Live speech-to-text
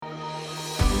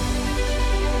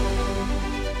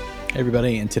Hey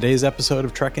everybody, in today's episode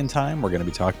of Trek in Time, we're going to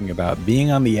be talking about being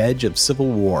on the edge of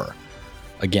civil war.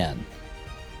 Again.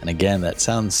 And again, that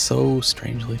sounds so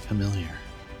strangely familiar.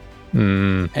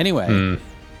 Anyway,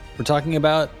 we're talking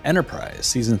about Enterprise,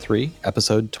 Season 3,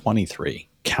 Episode 23,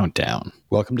 Countdown.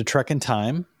 Welcome to Trek in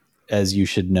Time. As you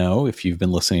should know, if you've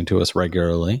been listening to us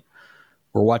regularly,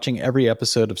 we're watching every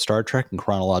episode of Star Trek in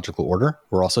chronological order.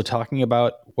 We're also talking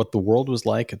about what the world was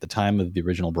like at the time of the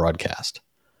original broadcast.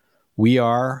 We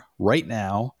are right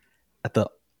now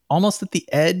almost at the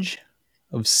edge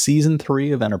of Season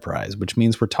 3 of Enterprise, which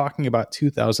means we're talking about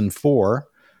 2004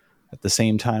 at the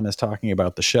same time as talking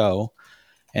about the show.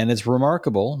 And it's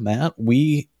remarkable, Matt,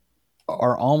 we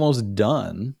are almost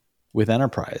done with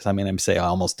Enterprise. I mean, I'm saying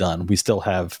almost done. We still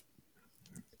have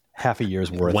half a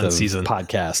year's worth of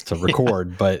podcast to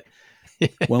record. But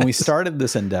when we started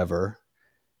this endeavor,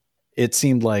 it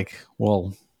seemed like,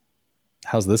 well,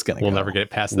 how's this going to go? We'll never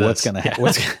get past this. What's going to happen?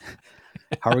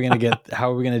 How are we going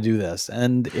to do this?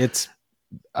 And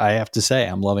I have to say,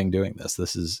 I'm loving doing this.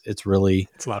 It's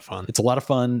a lot of fun. It's a lot of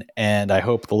fun. And I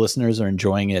hope the listeners are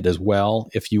enjoying it as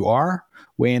well. If you are,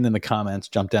 weigh in the comments,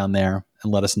 jump down there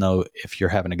and let us know if you're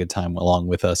having a good time along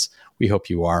with us. We hope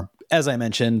you are. As I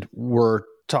mentioned, we're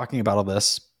talking about all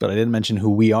this, but I didn't mention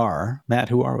who we are. Matt,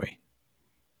 who are we?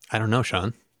 I don't know,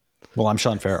 Sean. Well, I'm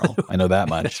Sean Farrell. I know that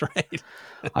much. That's right.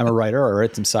 I'm a writer. I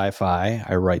write some sci-fi.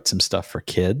 I write some stuff for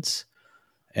kids.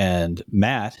 And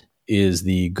Matt is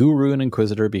the guru and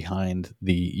inquisitor behind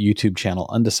the YouTube channel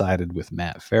Undecided with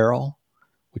Matt Farrell,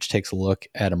 which takes a look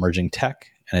at emerging tech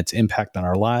and its impact on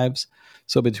our lives.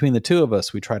 So between the two of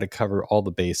us, we try to cover all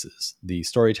the bases, the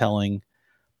storytelling,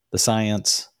 the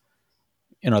science,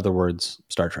 in other words,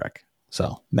 Star Trek.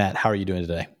 So Matt, how are you doing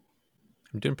today?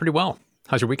 I'm doing pretty well.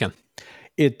 How's your weekend?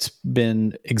 It's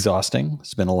been exhausting.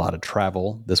 It's been a lot of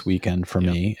travel this weekend for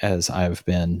me as I've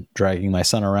been dragging my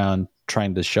son around,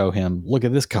 trying to show him, look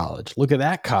at this college, look at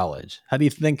that college. What do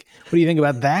you think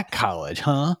about that college,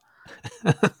 huh?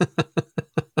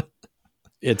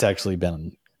 It's actually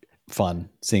been fun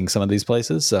seeing some of these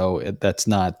places. So it's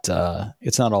not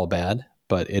all bad,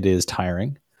 but it is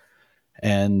tiring.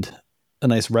 And a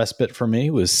nice respite for me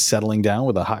was settling down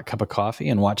with a hot cup of coffee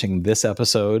and watching this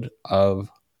episode of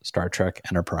Star Trek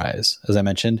Enterprise. As I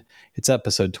mentioned, it's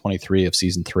episode 23 of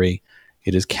season 3.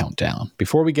 It is Countdown.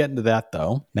 Before we get into that,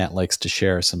 though, Matt likes to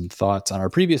share some thoughts on our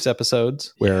previous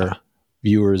episodes where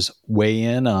viewers weigh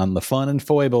in on the fun and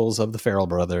foibles of the Farrell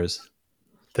brothers.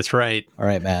 That's right. All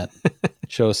right, Matt,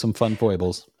 show us some fun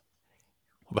foibles.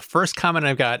 Well, the first comment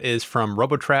I've got is from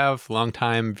RoboTrav,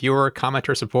 longtime viewer,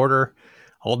 commenter, supporter,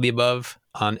 all of the above,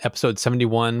 on episode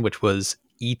 71, which was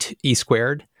E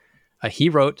Squared. He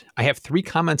wrote, I have 3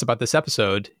 comments about this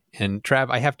episode. And Trav,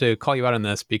 I have to call you out on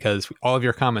this because all of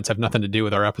your comments have nothing to do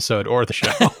with our episode or the show.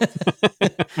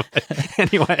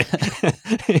 Anyway,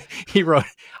 he wrote,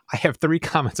 I have 3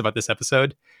 comments about this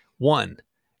episode. 1,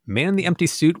 Man in the Empty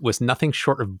Suit was nothing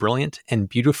short of brilliant and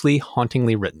beautifully,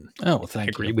 hauntingly written. Oh, well, thank you.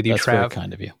 I agree with you, That's Trav. very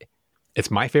kind of you. It's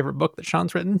my favorite book that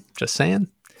Sean's written. Just saying.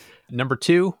 Number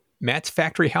 2, Matt's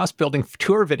factory house building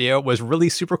tour video was really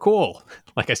super cool.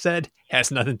 Like I said, has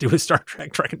nothing to do with Star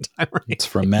Trek, Trek in Time. Right? It's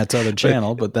from Matt's other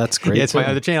channel, but that's great. Yeah, it's my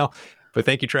other channel. But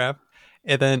thank you, Trav.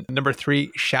 And then number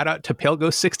 3, shout out to Pale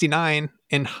Ghost 69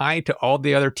 and hi to all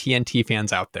the other TNT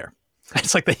fans out there.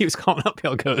 It's like that he was calling out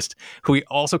Pale Ghost, who we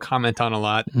also comment on a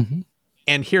lot. Mm-hmm.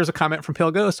 And here's a comment from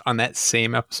Pale Ghost on that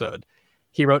same episode.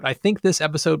 He wrote, I think this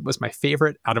episode was my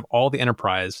favorite out of all the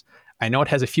Enterprise. I know it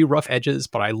has a few rough edges,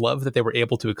 but I love that they were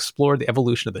able to explore the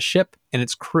evolution of the ship and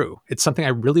its crew. It's something I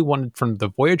really wanted from the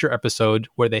Voyager episode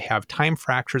where they have time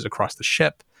fractures across the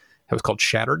ship. That was called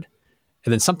Shattered.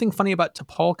 And then something funny about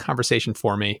T'Pol conversation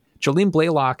for me. Jolene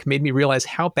Blaylock made me realize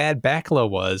how bad Bacala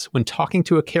was when talking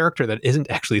to a character that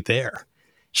isn't actually there.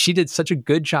 She did such a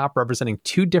good job representing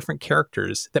 2 different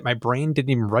characters that my brain didn't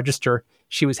even register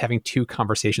she was having 2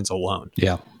 conversations alone.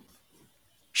 Yeah.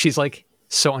 She's like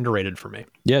so underrated for me.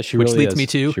 Yeah, she which really leads is. me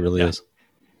to She really is.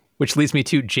 Which leads me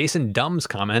to Jason Dumm's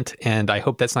comment, and I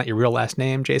hope that's not your real last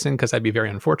name, Jason, because that'd be very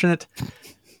unfortunate.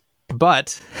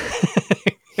 But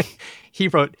he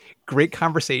wrote, great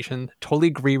conversation, totally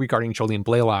agree regarding Jolene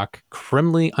Blaylock,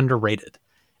 criminally underrated.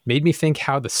 Made me think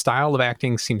how the style of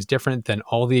acting seems different than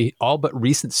all but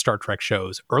recent Star Trek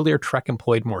shows. Earlier Trek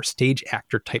employed more stage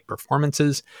actor type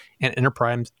performances, and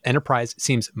Enterprise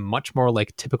seems much more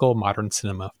like typical modern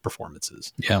cinema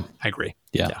performances. Yeah, I agree.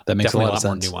 Yeah, that makes a lot of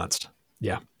sense. More nuanced.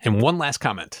 Yeah. And one last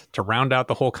comment to round out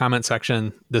the whole comment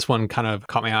section. This one kind of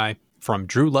caught my eye from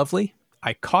Drew Lovely.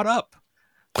 I caught up.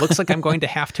 Looks like I'm going to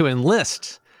have to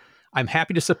enlist. I'm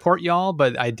happy to support y'all,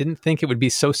 but I didn't think it would be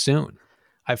so soon.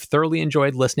 I've thoroughly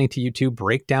enjoyed listening to you two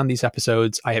break down these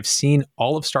episodes. I have seen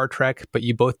all of Star Trek, but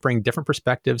you both bring different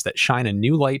perspectives that shine a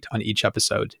new light on each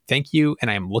episode. Thank you, and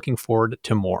I am looking forward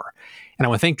to more. And I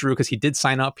want to thank Drew because he did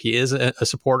sign up. He is a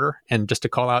supporter. And just to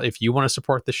call out, if you want to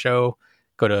support the show,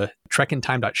 go to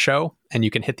trekintime.show and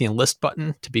you can hit the enlist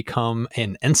button to become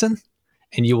an ensign,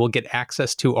 and you will get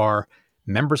access to our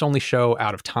members-only show,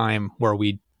 Out of Time, where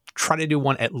we try to do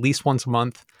one at least once a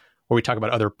month, where we talk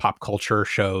about other pop culture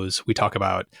shows. We talk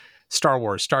about Star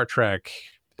Wars, Star Trek,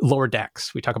 Lower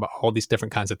Decks. We talk about all these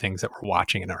different kinds of things that we're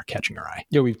watching and are catching our eye.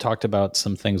 Yeah, we've talked about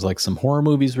some things like some horror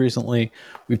movies recently.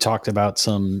 We've talked about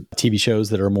some TV shows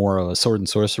that are more of a sword and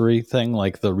sorcery thing,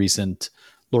 like the recent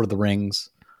Lord of the Rings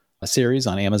series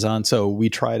on Amazon. So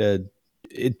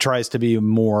it tries to be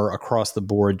more across the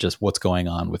board, just what's going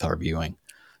on with our viewing.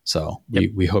 So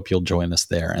we hope you'll join us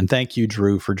there. And thank you,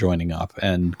 Drew, for joining up,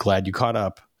 and glad you caught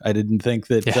up. I didn't think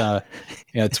that,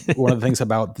 it's one of the things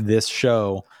about this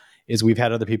show is we've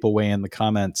had other people weigh in the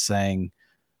comments saying,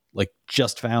 like,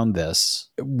 just found this.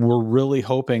 We're really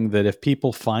hoping that if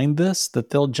people find this,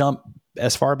 that they'll jump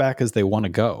as far back as they want to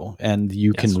go. And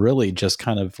you can really just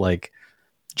kind of like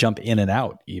jump in and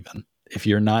out. Even if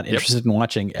you're not interested in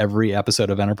watching every episode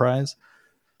of Enterprise,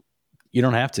 you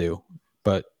don't have to,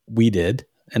 but we did.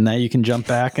 And now you can jump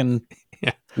back and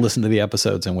listen to the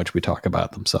episodes in which we talk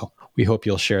about them. So we hope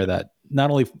you'll share that. Not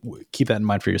only keep that in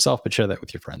mind for yourself, but share that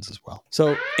with your friends as well.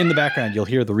 So in the background, you'll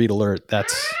hear the read alert.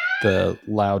 That's the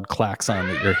loud klaxon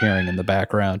that you're hearing in the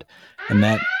background. And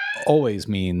that always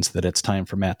means that it's time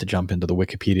for Matt to jump into the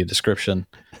Wikipedia description.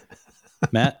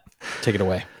 Matt, take it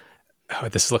away. Oh,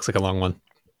 this looks like a long one.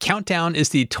 Countdown is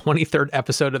the 23rd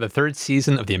episode of the third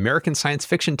season of the American science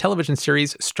fiction television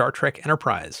series Star Trek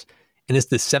Enterprise, and is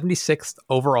the 76th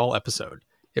overall episode.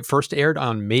 It first aired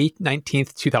on May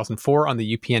 19th, 2004 on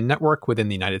the UPN network within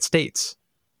the United States.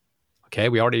 Okay,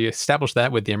 we already established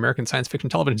that with the American science fiction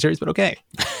television series, but okay.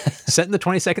 Set in the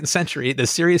 22nd century, the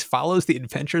series follows the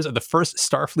adventures of the first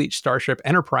Starfleet starship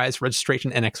Enterprise,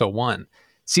 registration NX-01.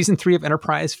 Season 3 of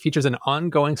Enterprise features an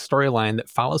ongoing storyline that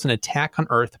follows an attack on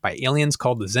Earth by aliens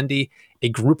called the Xindi, a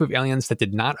group of aliens that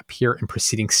did not appear in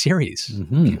preceding series.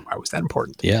 Okay, why was that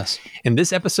important? Yes. In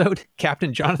this episode,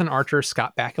 Captain Jonathan Archer,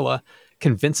 Scott Bakula,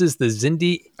 convinces the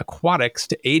Xindi Aquatics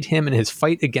to aid him in his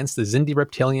fight against the Xindi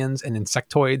Reptilians and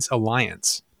Insectoids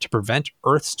Alliance to prevent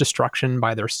Earth's destruction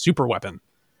by their superweapon.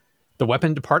 The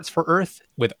weapon departs for Earth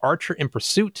with Archer in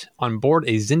pursuit on board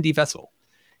a Xindi vessel.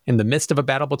 In the midst of a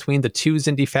battle between the two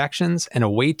Xindi factions, an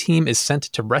away team is sent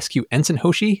to rescue Ensign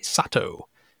Hoshi Sato,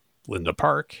 Linda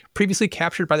Park, previously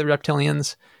captured by the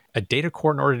Reptilians, a data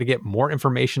core in order to get more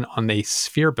information on the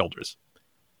sphere builders.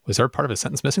 Was there part of a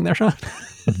sentence missing there, Sean?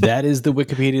 That is the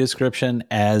Wikipedia description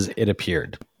as it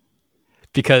appeared.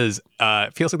 Because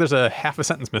it feels like there's a half a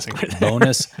sentence missing right there.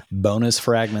 Bonus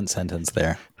fragment sentence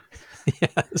there.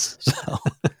 Yes. So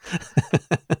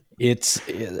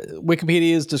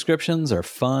Wikipedia's descriptions are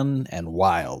fun and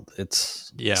wild.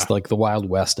 It's like the Wild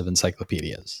West of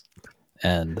encyclopedias.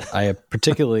 And I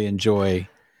particularly enjoy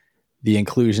the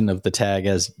inclusion of the tag,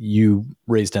 as you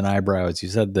raised an eyebrow as you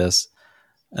said this,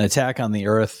 an attack on the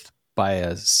Earth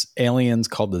by aliens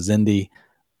called the Xindi,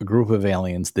 a group of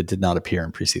aliens that did not appear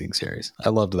in preceding series. I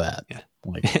loved that. Yeah.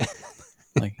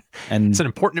 And it's an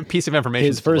important piece of information.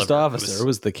 His first officer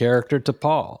was the character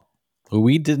T'Pol, who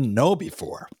we didn't know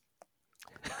before.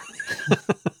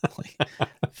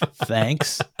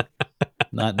 Thanks.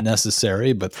 Not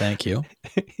necessary, but thank you.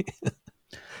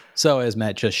 So, as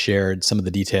Matt just shared, some of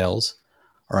the details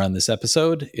are on this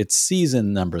episode. It's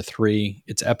season number 3.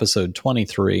 It's episode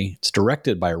 23. It's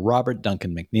directed by Robert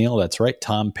Duncan McNeil. That's right,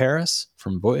 Tom Paris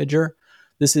from Voyager.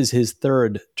 This is his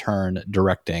third turn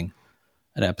directing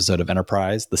an episode of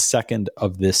Enterprise, the second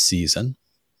of this season.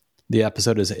 The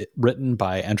episode is written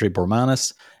by Andre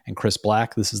Bormanis and Chris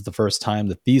Black. This is the first time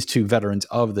that these two veterans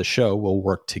of the show will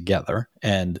work together.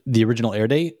 And the original air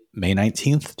date, May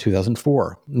 19th,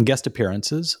 2004. And guest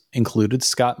appearances included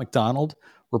Scott McDonald,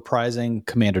 reprising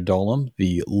Commander Dolam,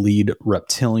 the lead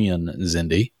reptilian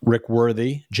Xindi, Rick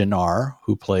Worthy, Jannar,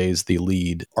 who plays the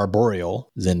lead arboreal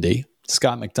Xindi,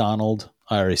 Scott McDonald,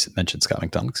 I already mentioned Scott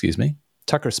McDonald, excuse me,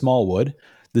 Tucker Smallwood,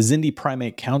 the Xindi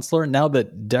primate counselor. Now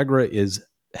that Degra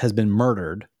has been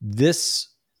murdered, this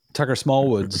Tucker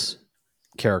Smallwood's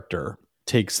character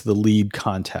takes the lead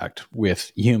contact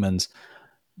with humans.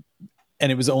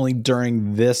 And it was only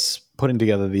during this putting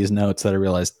together these notes that I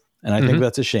realized, and I think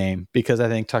that's a shame, because I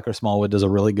think Tucker Smallwood does a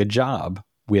really good job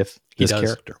with his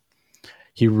character.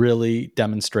 He really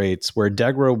demonstrates where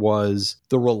Degra was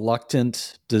the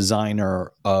reluctant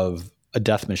designer of a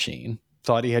death machine,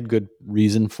 thought he had good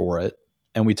reason for it,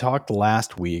 And we talked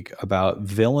last week about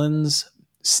villains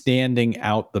standing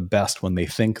out the best when they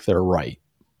think they're right.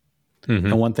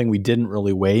 And one thing we didn't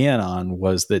really weigh in on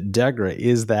was that Degra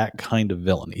is that kind of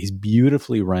villain. He's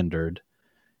beautifully rendered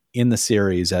in the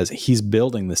series as he's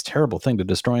building this terrible thing to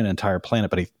destroy an entire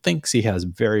planet, but he thinks he has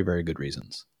very, very good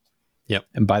reasons. Yep.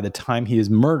 And by the time he is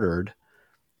murdered,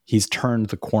 he's turned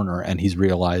the corner and he's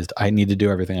realized, I need to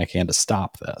do everything I can to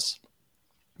stop this.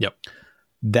 Yep.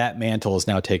 That mantle is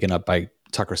now taken up by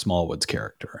Tucker Smallwood's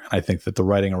character. And I think that the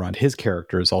writing around his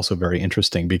character is also very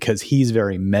interesting because he's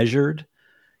very measured.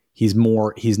 He's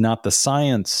not the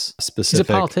science specific.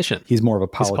 He's a politician. He's more of a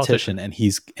politician, and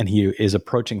he is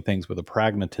approaching things with a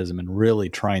pragmatism and really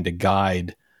trying to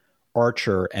guide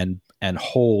Archer and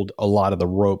hold a lot of the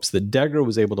ropes that Degra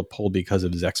was able to pull because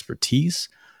of his expertise.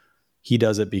 He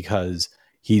does it because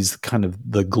he's kind of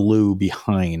the glue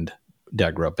behind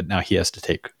Degra, but now he has to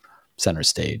take center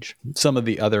stage. Some of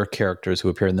the other characters who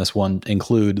appear in this one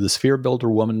include the Sphere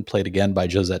Builder woman, played again by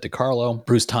Josette DiCarlo,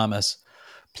 Bruce Thomas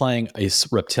playing a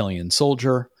reptilian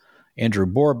soldier, Andrew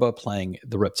Borba playing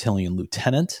the reptilian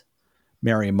lieutenant,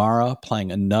 Mary Mara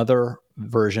playing another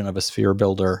version of a Sphere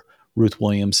Builder, Ruth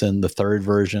Williamson, the third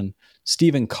version.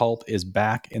 Stephen Culp is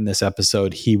back in this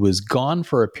episode. He was gone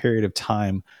for a period of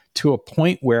time to a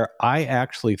point where I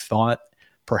actually thought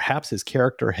perhaps his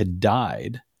character had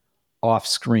died off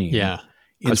screen. Yeah.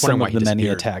 In some of the many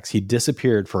attacks. He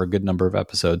disappeared for a good number of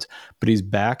episodes, but he's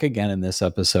back again in this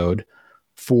episode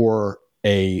for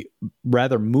a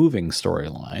rather moving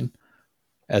storyline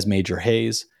as Major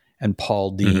Hayes and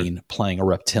Paul Dean playing a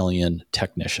reptilian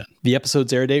technician. The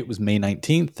episode's air date was May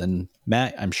 19th. And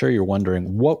Matt, I'm sure you're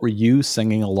wondering, what were you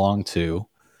singing along to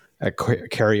at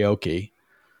karaoke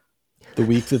the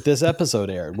week that this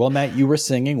episode aired? Well, Matt, you were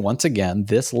singing once again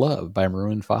This Love by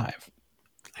Maroon 5.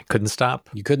 I couldn't stop.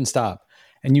 You couldn't stop.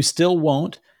 And you still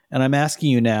won't. And I'm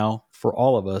asking you now for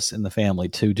all of us in the family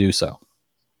to do so.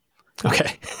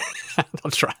 Okay.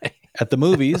 I'll try. At the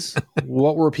movies,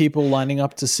 what were people lining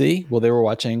up to see? Well, they were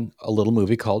watching a little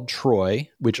movie called Troy,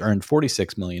 which earned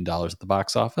 $46 million at the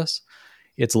box office.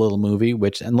 It's a little movie,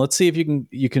 and let's see if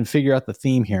you can figure out the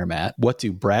theme here, Matt. What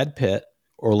do Brad Pitt,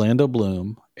 Orlando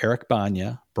Bloom, Eric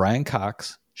Bana, Brian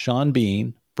Cox, Sean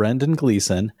Bean, Brendan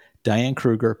Gleeson, Diane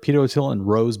Kruger, Peter O'Toole, and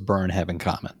Rose Byrne have in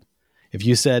common? If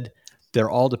you said they're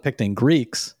all depicting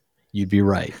Greeks, you'd be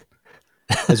right.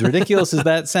 As ridiculous as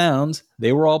that sounds,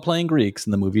 they were all playing Greeks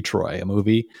in the movie Troy, a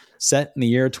movie set in the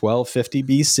year 1250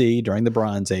 BC during the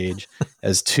Bronze Age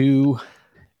as two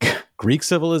Greek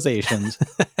civilizations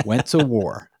went to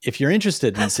war. If you're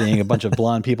interested in seeing a bunch of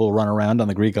blonde people run around on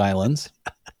the Greek islands,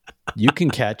 you can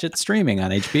catch it streaming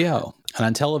on HBO. And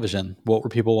on television, what were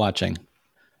people watching?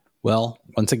 Well,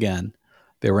 once again,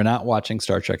 they were not watching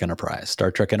Star Trek Enterprise. Star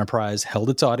Trek Enterprise held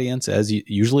its audience, as it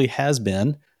usually has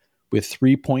been, with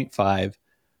 3.5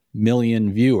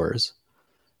 million viewers.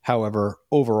 However,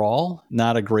 overall,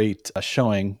 not a great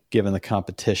showing given the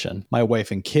competition. My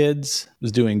Wife and Kids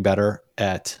was doing better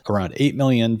at around 8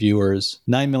 million viewers.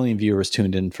 9 million viewers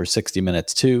tuned in for 60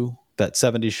 Minutes too. That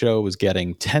 70s Show was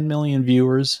getting 10 million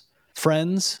viewers.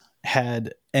 Friends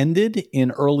had ended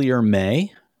in earlier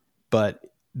May, but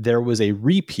there was a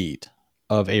repeat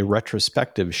of a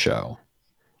retrospective show.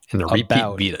 And the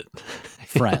repeat beat it.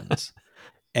 Friends.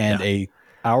 And a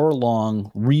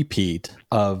hour-long repeat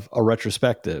of a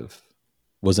retrospective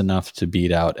was enough to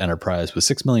beat out Enterprise with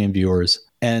 6 million viewers.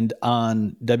 And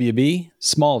on WB,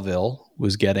 Smallville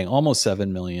was getting almost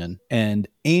 7 million. And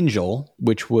Angel,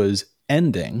 which was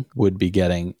ending, would be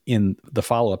getting, in the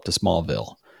follow-up to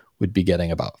Smallville, would be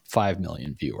getting about 5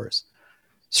 million viewers.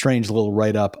 Strange little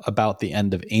write-up about the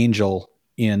end of Angel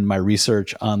in my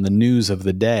research on the news of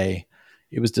the day.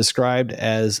 It was described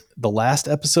as the last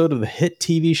episode of the hit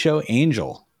TV show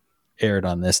Angel aired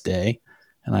on this day.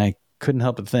 And I couldn't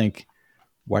help but think,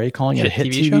 why are you calling it a hit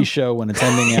TV show when it's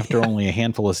ending after only a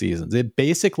handful of seasons? It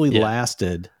basically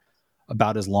lasted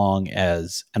about as long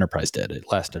as Enterprise did. It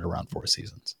lasted around 4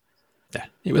 seasons. Yeah,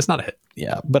 it was not a hit.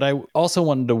 Yeah, but I also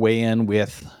wanted to weigh in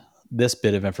with this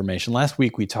bit of information. Last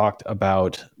week, we talked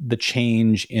about the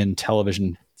change in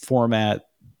television format,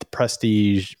 the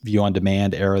prestige view on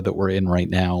demand era that we're in right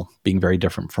now being very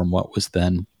different from what was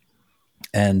then,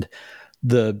 and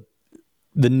the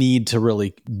need to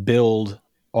really build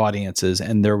audiences.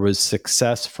 And there was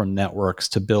success from networks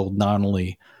to build not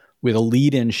only with a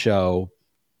lead-in show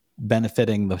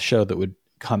benefiting the show that would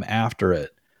come after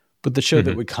it, but the show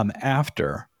that would come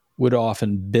after would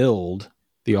often build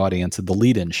the audience of the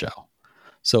lead-in show.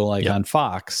 So like on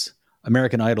Fox,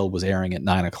 American Idol was airing at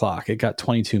 9:00. It got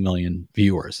 22 million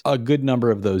viewers. A good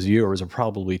number of those viewers are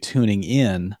probably tuning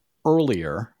in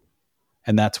earlier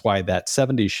And that's why that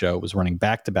 70s show was running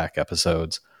back-to-back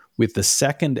episodes, with the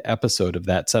second episode of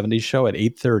that 70s show at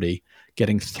 8:30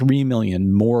 getting 3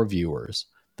 million more viewers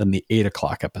than the 8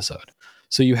 o'clock episode.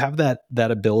 So you have that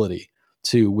ability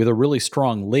to, with a really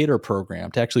strong later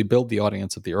program, to actually build the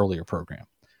audience of the earlier program,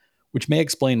 which may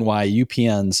explain why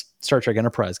UPN's Star Trek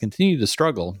Enterprise continued to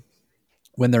struggle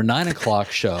when their 9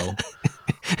 o'clock show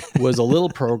was a little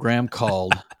program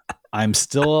called I'm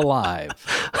Still Alive.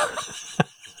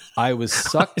 I was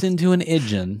sucked into an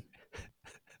engine,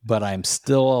 but I'm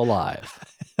still alive.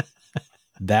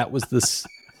 That was the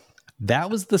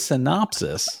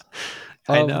synopsis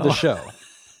of the show.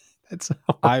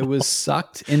 I was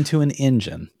sucked into an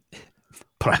engine,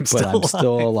 but I'm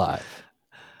still alive.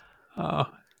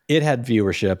 It had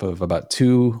viewership of about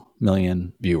 2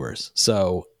 million viewers.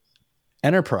 So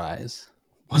Enterprise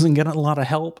wasn't getting a lot of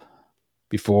help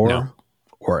before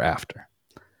or after,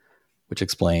 which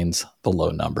explains the low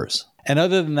numbers. And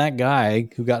other than that guy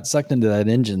who got sucked into that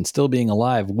engine still being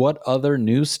alive, what other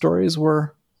news stories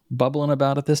were bubbling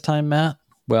about at this time, Matt?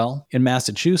 Well, in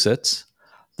Massachusetts,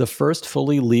 the first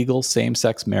fully legal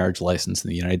same-sex marriage license in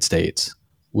the United States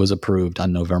was approved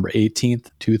on November 18th,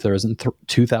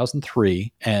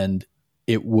 2003, and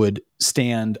it would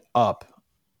stand up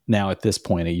now at this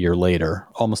point a year later,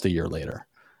 almost a year later,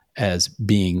 as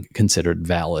being considered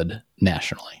valid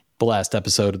nationally. The last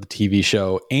episode of the TV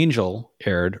show Angel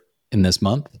aired in this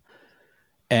month,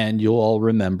 and you'll all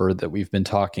remember that we've been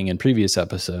talking in previous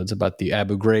episodes about the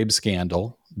Abu Ghraib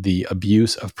scandal, the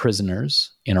abuse of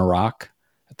prisoners in Iraq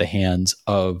at the hands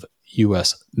of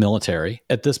U.S. military.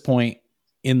 At this point,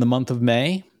 in the month of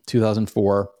May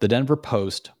 2004, the Denver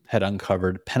Post had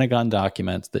uncovered Pentagon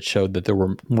documents that showed that there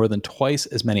were more than twice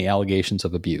as many allegations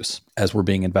of abuse as were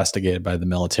being investigated by the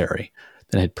military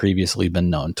than had previously been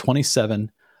known.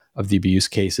 27 of the abuse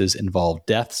cases involved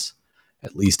deaths.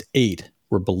 At least 8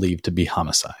 were believed to be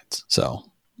homicides. So,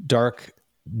 dark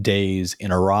days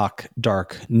in Iraq,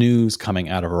 dark news coming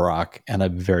out of Iraq, and a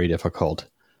very difficult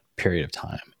period of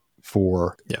time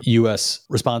for U.S.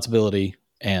 responsibility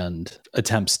and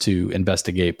attempts to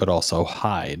investigate, but also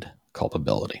hide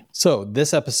culpability. So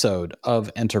this episode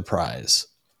of Enterprise,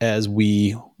 as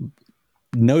we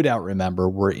no doubt remember,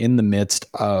 we're in the midst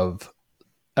of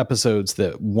episodes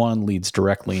that one leads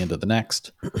directly into the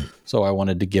next. So I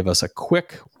wanted to give us a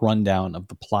quick rundown of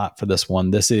the plot for this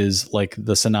one. This is like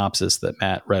the synopsis that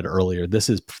Matt read earlier. This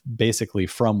is basically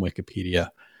from Wikipedia,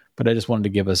 but I just wanted to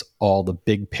give us all the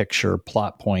big picture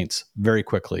plot points very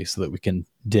quickly so that we can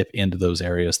dip into those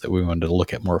areas that we wanted to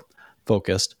look at more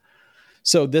focused.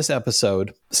 So this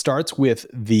episode starts with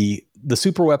the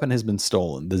superweapon has been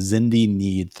stolen. The Xindi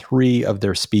need 3 of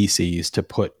their species to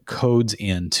put codes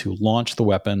in to launch the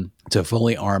weapon, to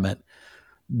fully arm it.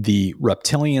 The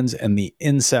reptilians and the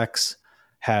insects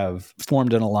have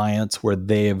formed an alliance where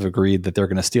they have agreed that they're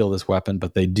going to steal this weapon,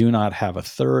 but they do not have a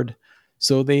third.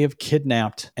 So they have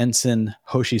kidnapped Ensign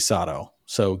Hoshi Sato.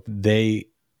 So they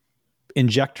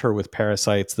inject her with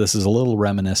parasites. This is a little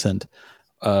reminiscent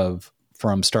of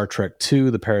from Star Trek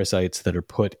II, the parasites that are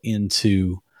put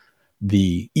into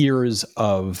the ears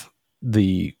of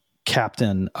the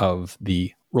captain of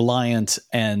the Reliant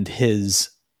and his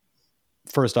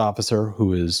first officer,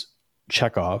 who is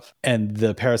Chekhov, and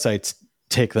the parasites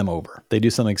take them over. They do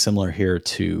something similar here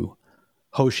to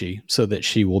Hoshi so that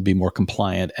she will be more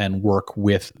compliant and work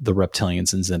with the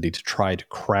reptilians and Xindi to try to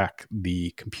crack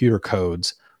the computer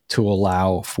codes to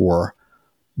allow for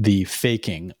the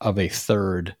faking of a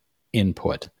third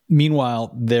input.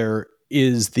 Meanwhile, there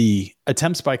is the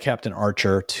attempts by Captain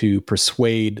Archer to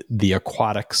persuade the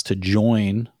aquatics to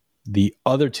join the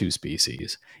other 2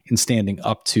 species in standing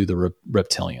up to the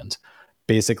reptilians.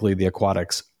 Basically, the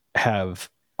aquatics have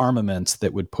armaments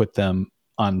that would put them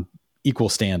on equal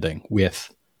standing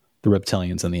with the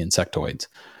reptilians and the insectoids,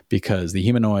 because the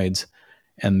humanoids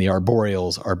and the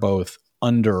arboreals are both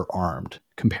underarmed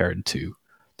compared to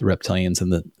the reptilians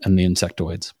and the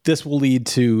insectoids. This will lead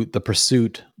to the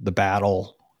pursuit, the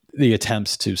battle, the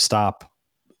attempts to stop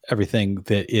everything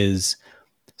that is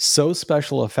so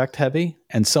special effect heavy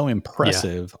and so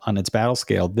impressive on its battle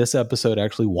scale. This episode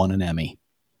actually won an Emmy.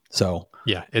 So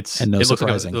it looks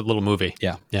like a little movie.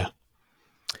 Yeah.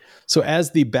 So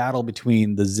as the battle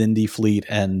between the Xindi fleet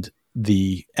and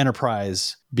the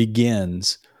Enterprise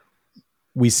begins,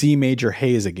 we see Major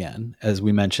Hayes again, as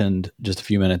we mentioned just a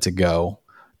few minutes ago.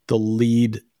 The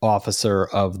lead officer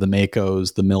of the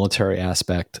Makos, the military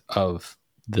aspect of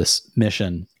this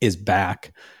mission, is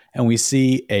back. And we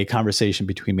see a conversation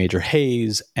between Major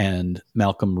Hayes and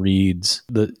Malcolm Reeds,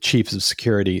 the chiefs of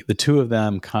security. The 2 of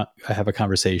them have a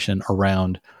conversation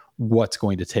around what's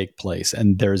going to take place.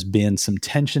 And there's been some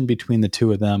tension between the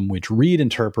two of them, which Reed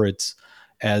interprets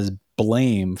as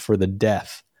blame for the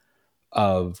death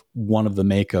of one of the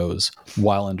Makos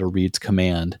while under Reed's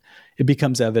command. It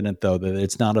becomes evident, though, that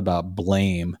it's not about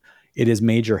blame. It is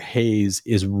Major Hayes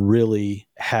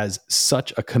has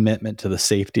such a commitment to the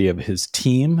safety of his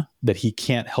team that he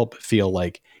can't help but feel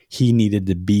like he needed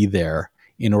to be there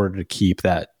in order to keep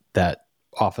that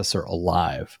officer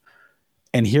alive.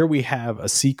 And here we have a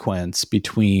sequence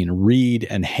between Reed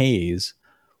and Hayes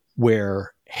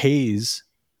where Hayes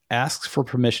asks for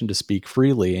permission to speak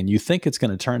freely, and you think it's going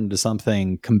to turn into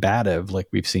something combative like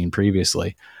we've seen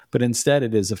previously. But instead,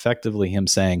 it is effectively him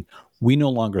saying, we no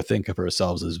longer think of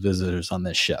ourselves as visitors on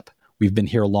this ship. We've been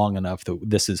here long enough that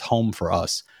this is home for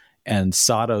us. And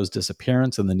Sato's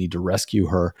disappearance and the need to rescue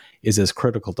her is as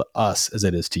critical to us as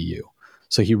it is to you.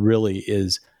 So he really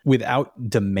is, without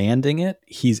demanding it,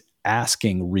 he's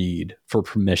asking Reed for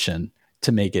permission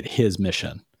to make it his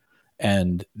mission.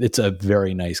 And it's a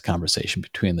very nice conversation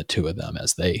between the two of them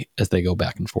as they go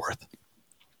back and forth.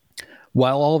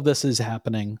 While all of this is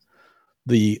happening,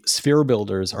 the Sphere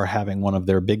Builders are having one of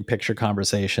their big picture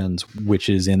conversations, which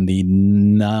is in the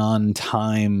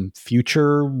non-time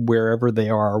future, wherever they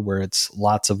are, where it's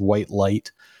lots of white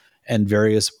light and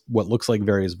what looks like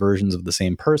various versions of the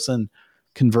same person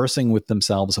conversing with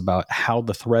themselves about how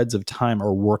the threads of time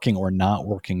are working or not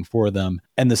working for them.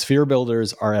 And the Sphere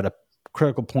Builders are at a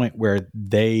critical point where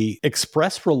they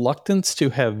express reluctance to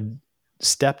have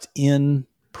stepped in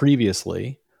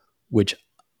previously, which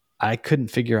I couldn't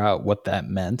figure out what that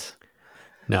meant.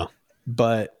 No.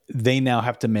 But they now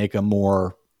have to make a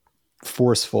more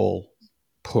forceful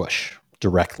push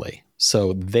directly.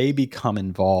 So they become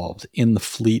involved in the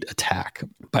fleet attack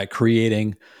by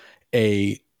creating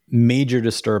a major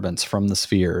disturbance from the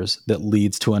spheres that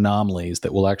leads to anomalies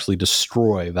that will actually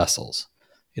destroy vessels.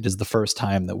 It is the first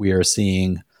time that we are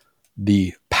seeing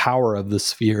the power of the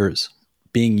spheres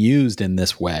being used in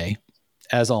this way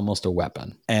as almost a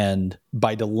weapon. And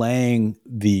by delaying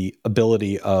the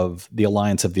ability of the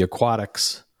alliance of the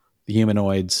aquatics, the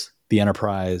humanoids, the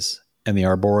Enterprise, and the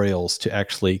arboreals to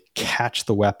actually catch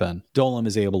the weapon, Dolim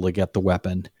is able to get the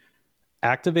weapon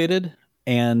activated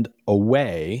and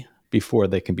away before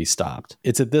they can be stopped.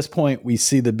 It's at this point we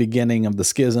see the beginning of the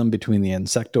schism between the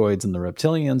insectoids and the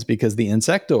reptilians, because the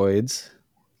insectoids,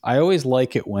 I always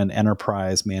like it when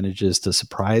Enterprise manages to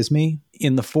surprise me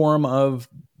in the form of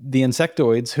the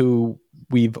insectoids, who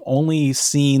we've only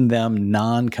seen them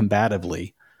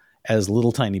non-combatively as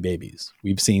little tiny babies.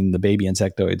 We've seen the baby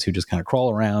insectoids who just kind of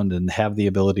crawl around and have the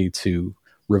ability to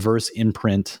reverse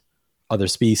imprint other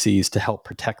species to help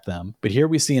protect them. But here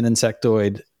we see an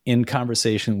insectoid in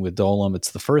conversation with Dolim. It's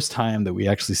the first time that we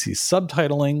actually see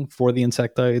subtitling for the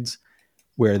insectoids,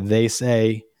 where they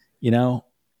say,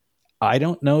 I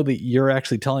don't know that you're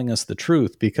actually telling us the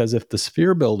truth, because if the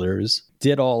Sphere Builders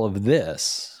did all of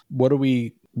this, why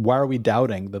are we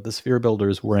doubting that the Sphere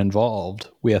Builders were involved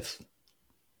with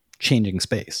changing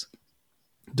space?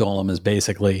 Dolim is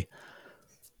basically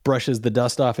brushes the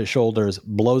dust off his shoulders,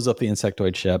 blows up the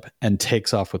insectoid ship, and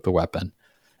takes off with the weapon.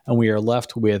 And we are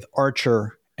left with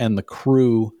Archer and the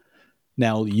crew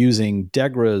now using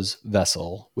Degra's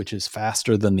vessel, which is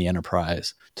faster than the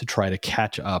Enterprise, to try to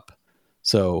catch up.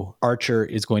 So Archer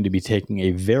is going to be taking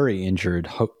a very injured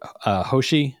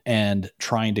Hoshi and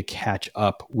trying to catch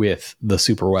up with the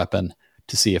super weapon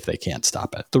to see if they can't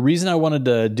stop it. The reason I wanted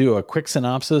to do a quick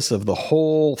synopsis of the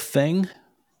whole thing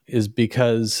is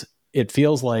because it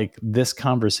feels like this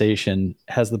conversation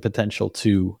has the potential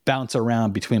to bounce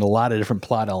around between a lot of different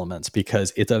plot elements,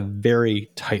 because it's a very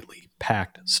tightly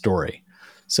packed story.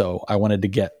 So I wanted to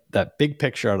get that big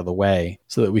picture out of the way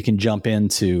so that we can jump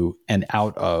into and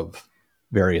out of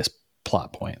various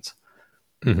plot points.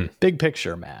 Mm-hmm. Big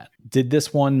picture, Matt. Did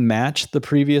this one match the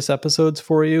previous episodes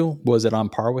for you? Was it on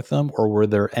par with them? Or were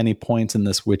there any points in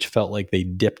this which felt like they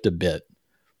dipped a bit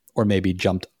or maybe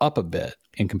jumped up a bit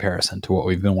in comparison to what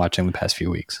we've been watching the past few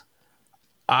weeks?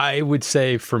 I would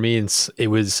say for me, it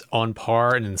was on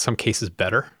par, and in some cases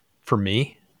better for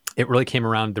me. It really came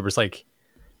around. There was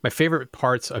my favorite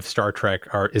parts of Star Trek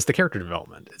is the character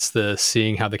development. It's the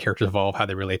seeing how the characters evolve, how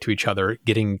they relate to each other,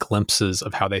 getting glimpses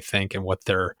of how they think and what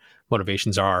their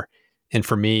motivations are. And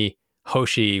for me,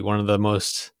 Hoshi, one of the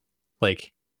most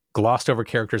glossed over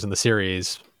characters in the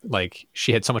series,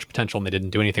 she had so much potential and they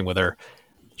didn't do anything with her.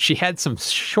 She had some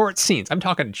short scenes. I'm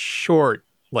talking short,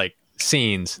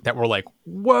 scenes that were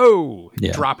whoa,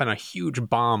 yeah, dropping a huge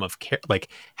bomb of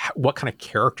what kind of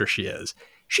character she is.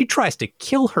 She tries to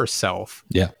kill herself,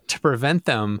 yeah, to prevent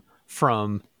them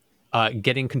from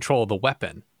getting control of the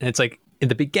weapon. And it's in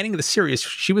the beginning of the series,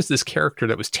 she was this character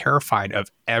that was terrified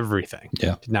of everything.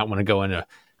 Yeah. Did not want to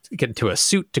get into a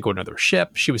suit to go to another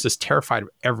ship. She was just terrified of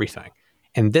everything.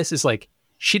 And this is like,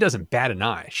 she doesn't bat an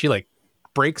eye. She like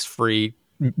breaks free,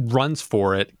 runs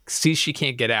for it, sees she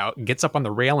can't get out, gets up on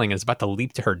the railing and is about to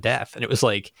leap to her death. And it was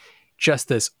like just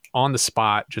this on the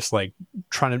spot, just like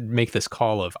trying to make this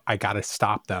call of, I got to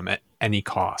stop them at any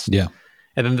cost. Yeah.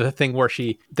 And then the thing where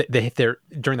they're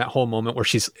during that whole moment where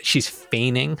she's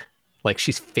feigning, like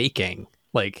she's faking,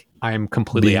 like I'm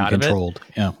completely Being out controlled. of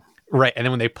it. Yeah. Right. And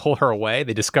then when they pull her away,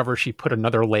 they discover she put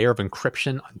another layer of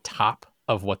encryption on top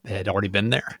of what had already been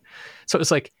there. So it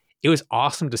was like, it was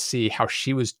awesome to see how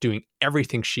she was doing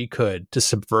everything she could to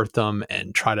subvert them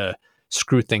and try to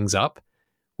screw things up,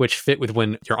 which fit with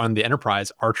when you're on the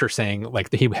Enterprise, Archer saying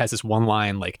like he has this one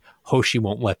line like, Hoshi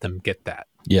won't let them get that.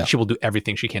 Yeah. She will do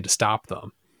everything she can to stop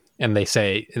them. And they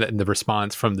say that the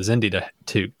response from the Xindi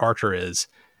to Archer is,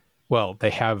 well, they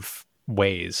have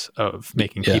ways of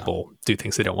making people do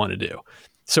things they don't want to do.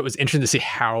 So it was interesting to see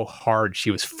how hard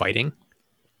she was fighting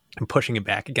and pushing it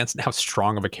back against and how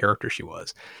strong of a character she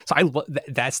was. So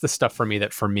that's the stuff for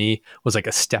me was like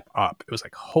a step up. It was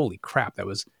like, holy crap, that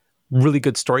was really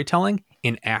good storytelling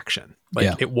in action.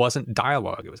 Like it wasn't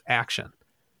dialogue, it was action.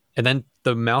 And then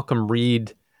the Malcolm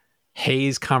Reed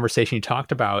Hayes conversation you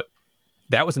talked about,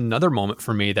 that was another moment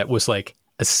for me that was like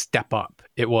a step up.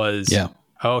 It was,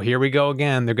 oh, here we go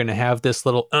again. They're going to have this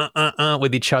little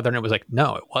with each other. And it was like,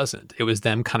 no, it wasn't. It was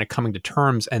them kind of coming to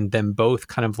terms and them both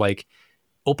kind of like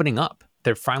opening up.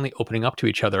 They're finally opening up to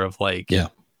each other of like,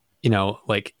 you know,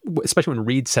 like, especially when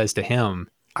Reed says to him,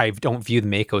 I don't view the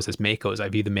Makos as Makos. I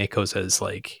view the Makos as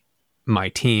like my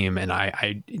team. And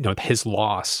I, you know, his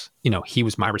loss, you know, he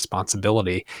was my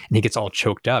responsibility, and he gets all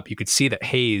choked up. You could see that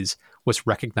Hayes was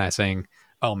recognizing,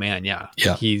 oh man,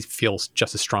 he feels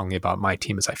just as strongly about my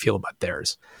team as I feel about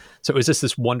theirs. So it was just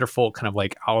this wonderful kind of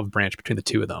like olive branch between the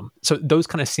two of them. So those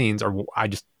kind of scenes I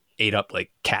just ate up like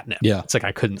catnip. Yeah. It's like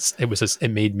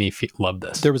it made me love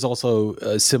this. There was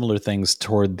also similar things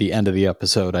toward the end of the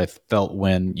episode. I felt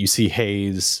when you see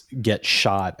Hayes get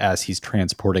shot as he's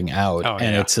transporting out,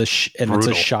 it's a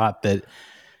shot that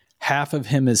half of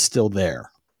him is still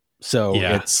there. So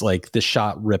it's like the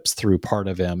shot rips through part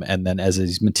of him, and then as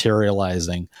he's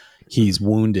materializing, he's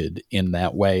wounded in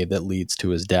that way that leads to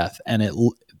his death. And it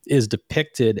is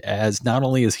depicted as not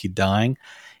only is he dying,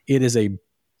 it is a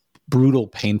brutal,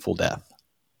 painful death.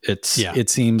 It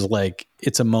seems like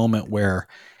it's a moment where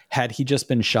had he just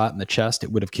been shot in the chest,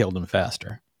 it would have killed him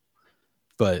faster.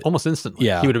 But almost instantly,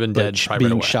 he would have been dead.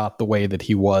 Being shot the way that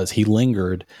he was, he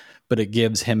lingered, but it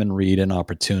gives him and Reed an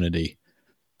opportunity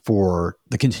for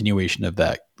the continuation of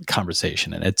that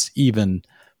conversation. And it's even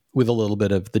with a little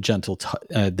bit of the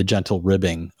gentle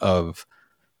ribbing of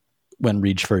when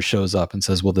Reed first shows up and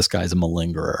says, well, this guy's a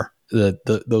malingerer.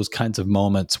 Those kinds of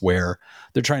moments where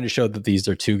they're trying to show that these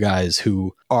are two guys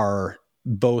who are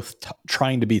both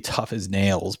trying to be tough as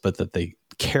nails, but that they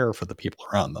care for the people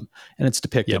around them. And it's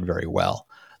depicted very well.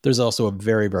 There's also a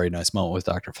very, very nice moment with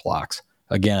Dr. Phlox.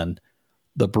 Again,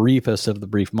 the briefest of the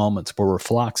brief moments where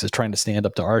Phlox is trying to stand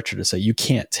up to Archer to say, you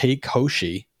can't take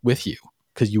Hoshi with you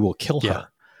because you will kill her.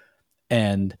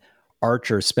 And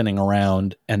Archer spinning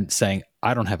around and saying,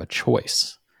 I don't have a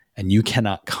choice and you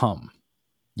cannot come.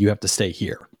 You have to stay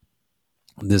here.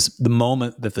 The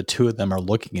moment that the two of them are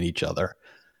looking at each other,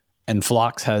 and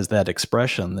Phlox has that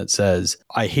expression that says,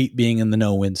 I hate being in the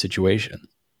no-win situation.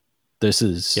 This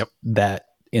is that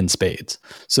in spades.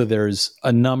 So there's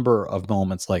a number of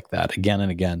moments like that again and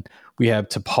again. We have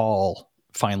T'Pol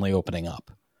finally opening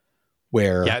up,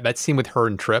 where that scene with her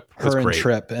and Trip was great.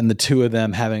 Trip and the two of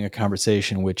them having a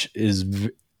conversation, which is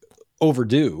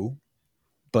overdue,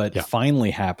 but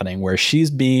finally happening, where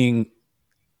she's being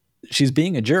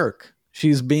a jerk.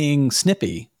 She's being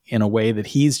snippy in a way that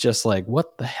he's just like,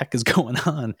 what the heck is going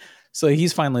on? So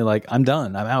he's finally like, I'm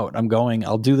done. I'm out. I'm going.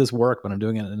 I'll do this work, but I'm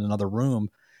doing it in another room.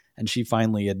 And she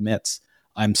finally admits,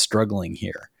 I'm struggling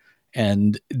here.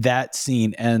 And that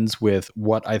scene ends with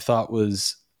what I thought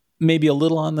was maybe a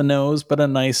little on the nose, but a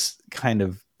nice kind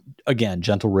of, again,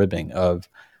 gentle ribbing of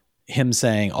him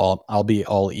saying, I'll be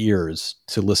all ears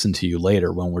to listen to you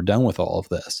later when we're done with all of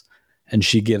this. And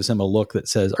she gives him a look that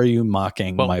says, are you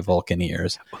mocking my Vulcan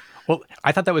ears? Well,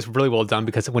 I thought that was really well done,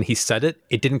 because when he said it,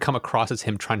 it didn't come across as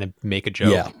him trying to make a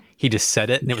joke. Yeah. He just said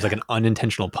it, and it was like an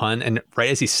unintentional pun. And right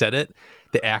as he said it,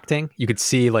 the acting, you could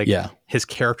see like his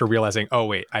character realizing, oh,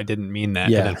 wait, I didn't mean that.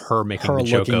 And then her making the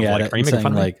joke of like, are you making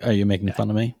fun of me? Are you making fun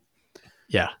of me?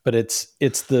 Yeah. But it's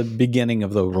the beginning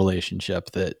of the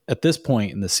relationship that at this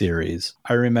point in the series,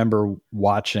 I remember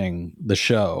watching the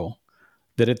show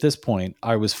that at this point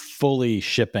I was fully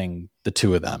shipping the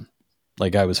two of them.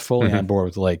 Like I was fully on board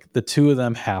with like the two of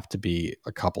them have to be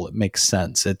a couple. It makes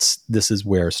sense. This is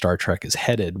where Star Trek is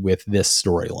headed with this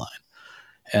storyline.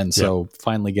 And so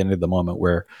finally getting to the moment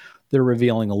where they're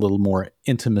revealing a little more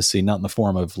intimacy, not in the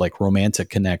form of like romantic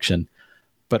connection,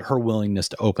 but her willingness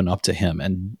to open up to him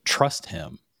and trust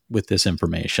him with this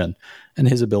information and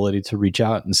his ability to reach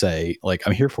out and say, like,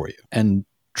 I'm here for you, and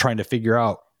trying to figure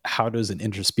out how does an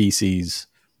interspecies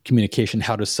communication,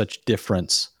 how does such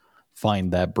difference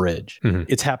find that bridge?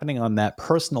 It's happening on that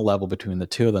personal level between the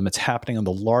two of them. It's happening on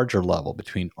the larger level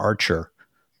between Archer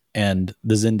and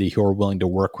the Xindi who are willing to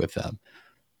work with them.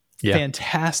 Yeah.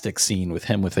 Fantastic scene with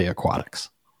him with the aquatics.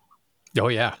 Oh,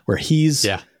 yeah. Where he's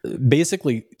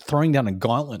basically throwing down a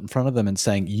gauntlet in front of them and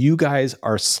saying, you guys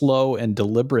are slow and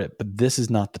deliberate, but this is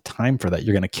not the time for that.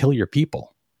 You're going to kill your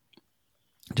people.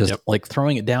 Just like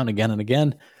throwing it down again and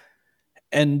again.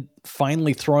 And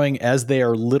finally throwing, as they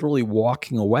are literally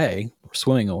walking away, or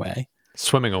swimming away.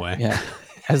 Yeah.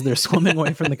 As they're swimming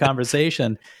away from the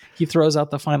conversation, he throws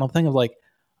out the final thing of like,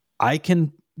 I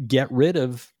can get rid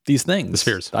of these things. The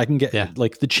spheres. I can get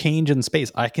like the change in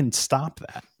space. I can stop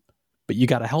that, but you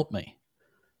got to help me.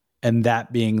 And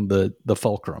that being the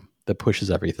fulcrum that pushes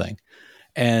everything.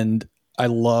 And I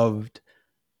loved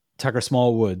Tucker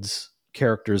Smallwood's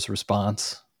character's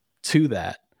response to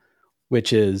that,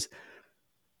 which is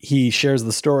he shares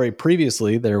the story.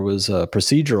 Previously, there was a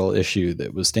procedural issue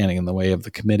that was standing in the way of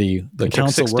the committee, the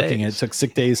council working. It took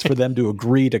 6 days for them to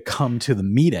agree to come to the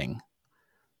meeting.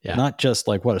 Yeah. Not just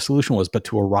like what a solution was, but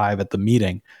to arrive at the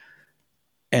meeting.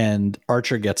 And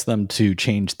Archer gets them to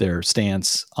change their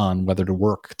stance on whether to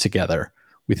work together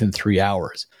within 3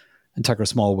 hours. And Tucker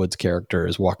Smallwood's character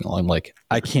is walking along like,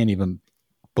 I can't even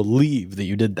believe that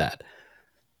you did that.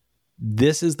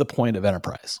 This is the point of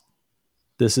Enterprise.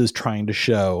 This is trying to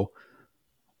show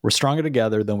we're stronger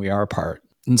together than we are apart.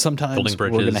 And sometimes we're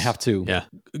going to have to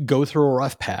go through a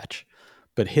rough patch.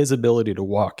 But his ability to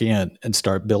walk in and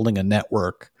start building a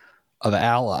network of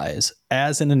allies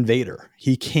as an invader,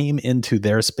 he came into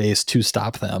their space to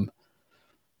stop them,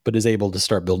 but is able to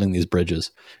start building these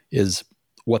bridges, is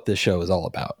what this show is all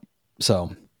about.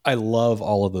 So I love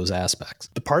all of those aspects.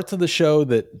 The parts of the show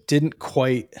that didn't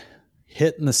quite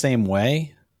hit in the same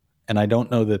way, and I don't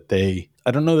know that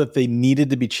they needed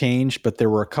to be changed, but there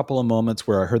were a couple of moments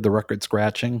where I heard the record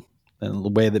scratching in a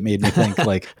way that made me think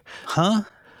like, huh?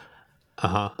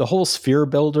 The whole sphere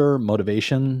builder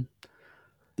motivation,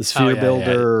 the sphere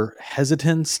builder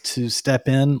hesitance to step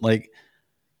in, like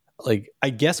I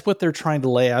guess what they're trying to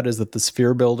lay out is that the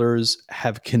sphere builders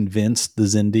have convinced the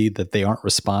Xindi that they aren't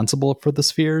responsible for the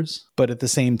spheres, but at the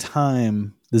same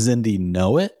time, the Xindi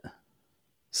know it.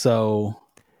 So,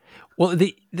 well,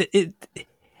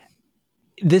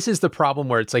 this is the problem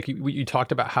where it's like you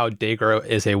talked about how Daygro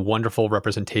is a wonderful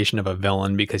representation of a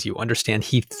villain because you understand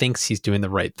he thinks he's doing the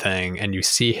right thing and you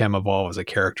see him evolve as a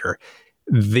character.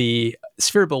 The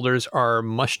sphere builders are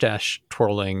mustache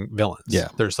twirling villains. Yeah.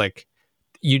 There's like,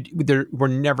 we're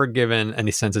never given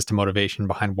any sense as to motivation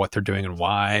behind what they're doing and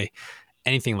why,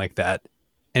 anything like that.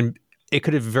 And it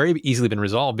could have very easily been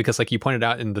resolved because like you pointed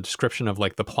out in the description of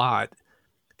like the plot,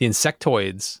 the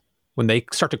insectoids, when they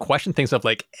start to question things of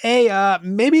like, hey,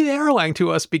 maybe they are lying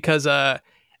to us because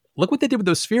look what they did with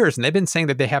those spheres. And they've been saying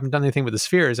that they haven't done anything with the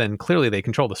spheres and clearly they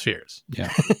control the spheres.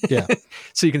 Yeah. Yeah.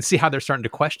 So you can see how they're starting to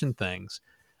question things.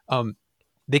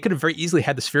 They could have very easily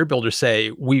had the sphere builder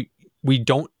say, we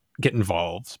don't get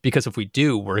involved because if we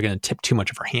do, we're going to tip too much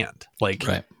of our hand. Like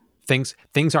things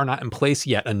are not in place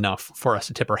yet enough for us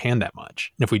to tip our hand that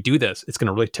much. And if we do this, it's going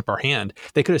to really tip our hand.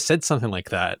 They could have said something like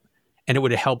that. And it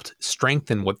would have helped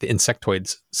strengthen what the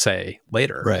insectoids say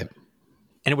later. Right.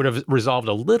 And it would have resolved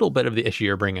a little bit of the issue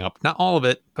you're bringing up. Not all of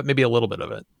it, but maybe a little bit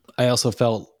of it. I also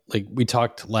felt like we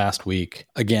talked last week,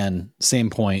 again,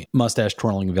 same point, mustache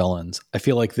twirling villains. I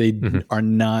feel like they are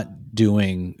not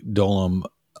doing Dolim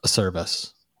a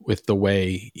service with the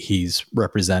way he's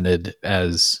represented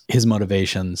as his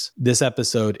motivations. This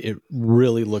episode, it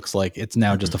really looks like it's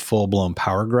now just a full-blown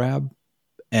power grab.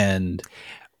 And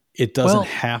it doesn't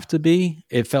have to be.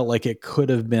 It felt like it could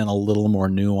have been a little more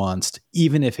nuanced,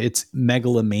 even if it's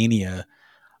megalomania.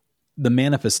 The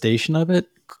manifestation of it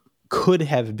could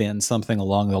have been something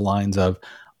along the lines of,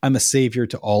 I'm a savior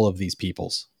to all of these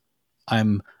peoples.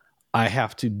 I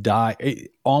have to die,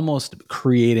 almost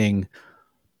creating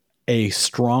a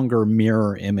stronger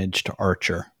mirror image to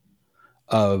Archer,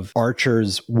 of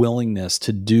Archer's willingness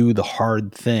to do the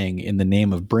hard thing in the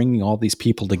name of bringing all these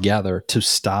people together to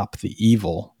stop the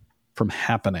evil from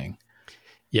happening.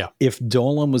 Yeah. If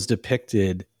Dolim was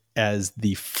depicted as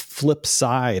the flip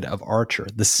side of Archer,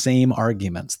 the same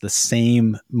arguments, the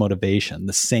same motivation,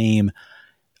 the same,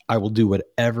 I will do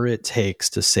whatever it takes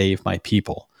to save my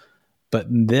people. But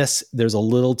in this, there's a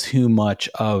little too much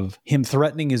of him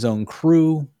threatening his own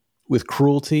crew with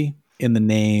cruelty in the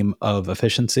name of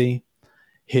efficiency,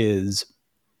 his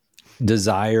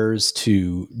desires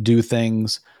to do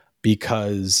things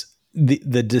because the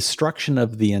destruction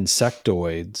of the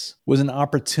insectoids was an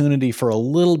opportunity for a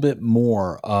little bit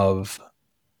more of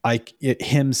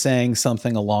him saying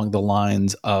something along the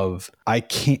lines of,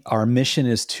 our mission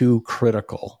is too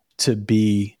critical to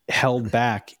be held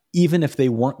back. Even if they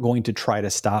weren't going to try to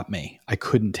stop me, I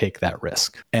couldn't take that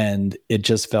risk. And it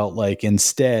just felt like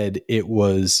instead it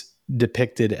was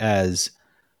depicted as,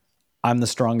 I'm the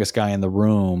strongest guy in the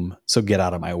room, so get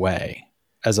out of my way,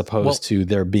 as opposed to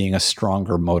there being a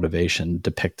stronger motivation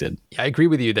depicted. Yeah, I agree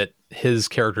with you that his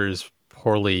character is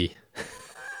poorly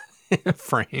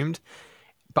framed,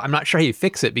 but I'm not sure how you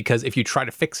fix it, because if you try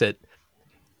to fix it,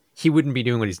 he wouldn't be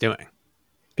doing what he's doing,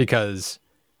 because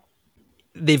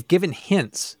they've given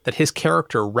hints that his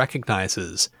character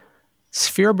recognizes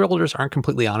sphere builders aren't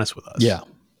completely honest with us. Yeah.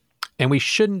 And we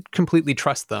shouldn't completely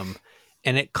trust them.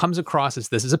 And it comes across as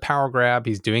this is a power grab.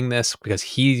 He's doing this because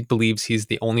he believes he's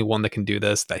the only one that can do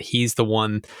this, that he's the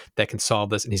one that can solve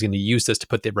this. And he's going to use this to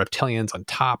put the reptilians on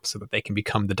top so that they can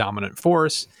become the dominant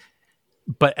force.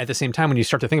 But at the same time, when you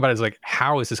start to think about it, it's like,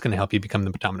 how is this going to help you become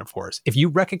the dominant force? If you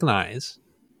recognize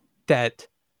that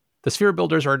the sphere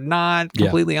builders are not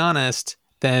completely honest,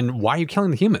 then why are you killing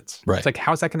the humans? Right. It's like,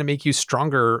 how is that going to make you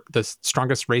stronger, the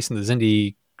strongest race in the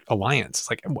Xindi alliance? It's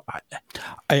like,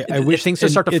 I wish things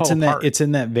just start to fall apart. It's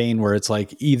in that vein where it's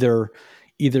like either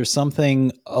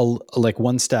something like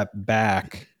one step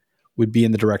back would be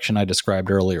in the direction I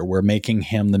described earlier, where making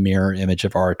him the mirror image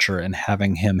of Archer and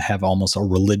having him have almost a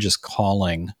religious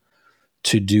calling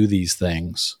to do these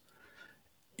things.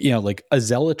 You know, like a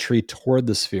zealotry toward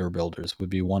the sphere builders would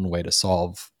be one way to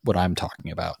solve what I'm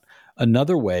talking about.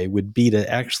 Another way would be to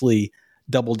actually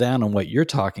double down on what you're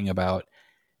talking about.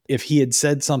 If he had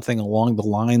said something along the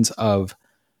lines of,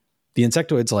 the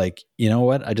insectoids like, you know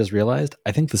what, I just realized,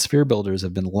 I think the sphere builders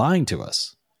have been lying to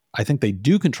us. I think they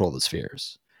do control the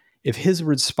spheres. If his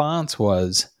response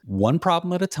was, one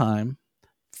problem at a time,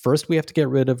 first we have to get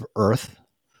rid of Earth,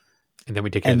 and then we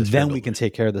take care and of the sphere then builders. we can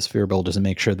take care of the sphere builders and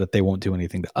make sure that they won't do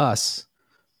anything to us,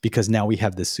 because now we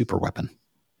have this super weapon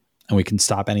and we can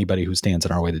stop anybody who stands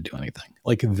in our way to do anything.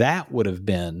 Like, that would have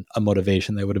been a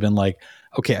motivation. They would have been like,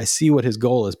 okay, I see what his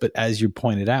goal is, but as you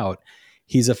pointed out,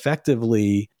 he's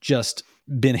effectively just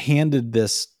been handed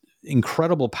this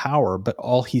incredible power, but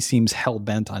all he seems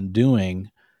hell-bent on doing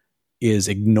is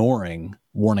ignoring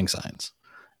warning signs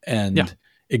and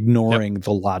ignoring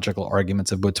the logical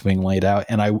arguments of what's being laid out.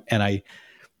 And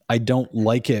I don't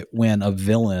like it when a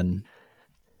villain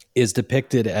is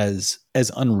depicted as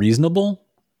unreasonable,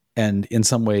 and in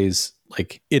some ways,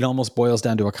 like, it almost boils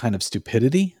down to a kind of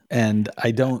stupidity. And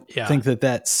I don't think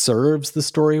that serves the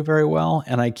story very well.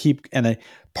 And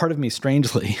part of me,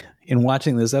 strangely, in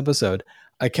watching this episode,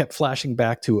 I kept flashing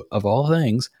back to, of all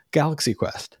things, Galaxy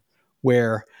Quest,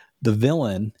 where the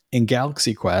villain in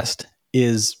Galaxy Quest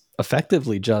is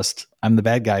effectively just, I'm the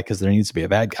bad guy because there needs to be a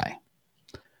bad guy.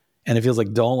 And it feels like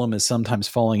Dolim is sometimes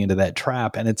falling into that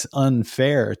trap, and it's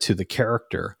unfair to the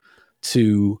character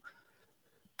to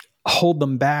hold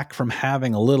them back from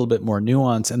having a little bit more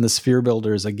nuance. And the sphere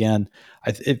builders, again,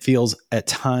 it feels at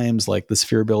times like the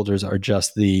sphere builders are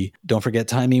just the, don't forget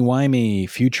timey-wimey,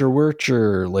 future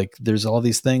Wurcher. Like, there's all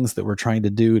these things that we're trying to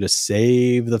do to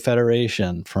save the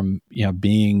Federation from, you know,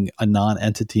 being a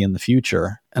non-entity in the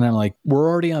future. And I'm like, we're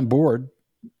already on board.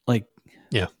 Like,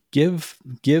 give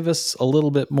us a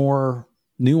little bit more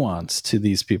nuance to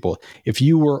these people. If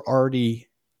you were already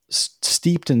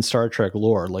steeped in Star Trek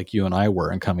lore like you and I were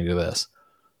in coming to this,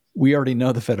 we already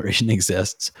know the Federation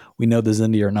exists. We know the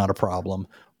Xindi are not a problem.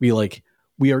 We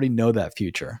already know that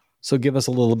future. So give us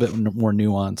a little bit more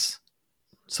nuance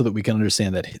so that we can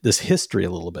understand that this history a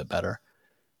little bit better.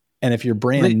 And if you're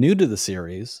brand new to the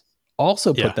series,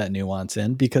 also put that nuance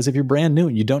in, because if you're brand new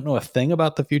and you don't know a thing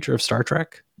about the future of Star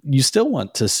Trek, you still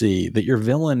want to see that your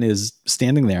villain is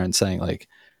standing there and saying, like,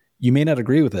 you may not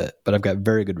agree with it, but I've got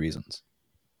very good reasons.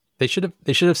 They should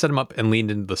have set him up and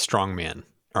leaned into the strongman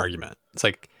argument. It's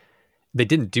like, they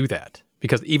didn't do that,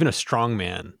 because even a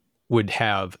strongman would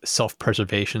have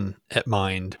self-preservation at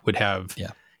mind, would have,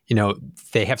 you know,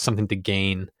 they have something to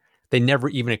gain. They never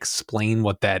even explain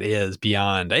what that is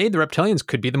beyond, hey, the reptilians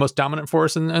could be the most dominant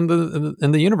force in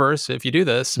the universe if you do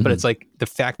this. Mm-hmm. But it's like, the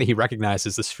fact that he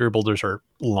recognizes the sphere builders are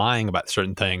lying about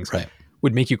certain things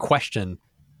would make you question,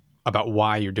 about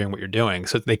why you're doing what you're doing.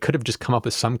 So they could have just come up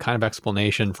with some kind of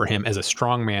explanation for him as a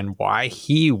strongman, why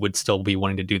he would still be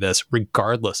wanting to do this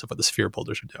regardless of what the sphere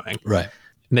builders are doing. Right.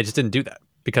 And they just didn't do that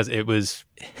because it was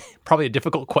probably a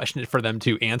difficult question for them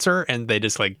to answer, and they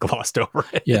just like glossed over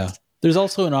it. Yeah. There's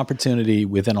also an opportunity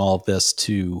within all of this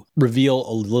to reveal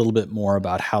a little bit more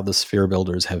about how the sphere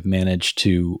builders have managed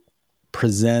to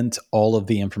present all of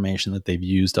the information that they've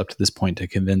used up to this point to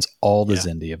convince all the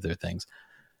Xindi of their things.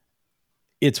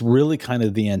 It's really kind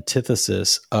of the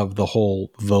antithesis of the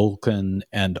whole Vulcan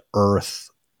and Earth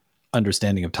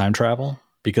understanding of time travel,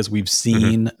 because we've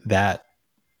seen that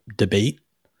debate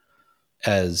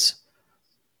as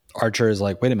Archer is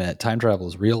like, wait a minute, time travel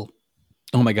is real.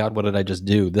 Oh my God, what did I just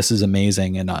do? This is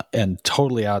amazing and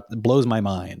totally out. It blows my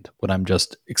mind what I'm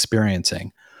just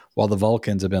experiencing. While the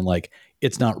Vulcans have been like,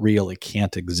 it's not real. It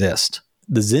can't exist.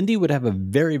 The Xindi would have a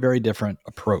very, very different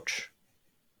approach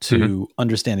to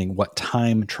understanding what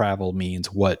time travel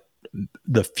means, what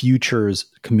the future's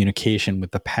communication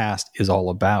with the past is all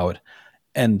about.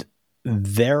 And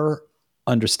their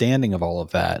understanding of all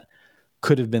of that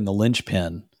could have been the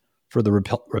linchpin for the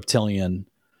reptilian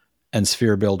and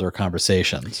sphere builder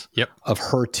conversations of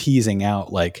her teasing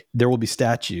out, like, there will be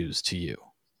statues to you.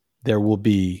 There will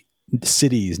be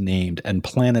cities named and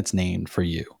planets named for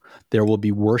you. There will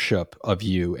be worship of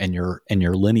you and your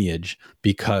lineage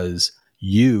because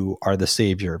you are the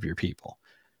savior of your people.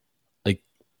 Like,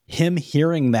 him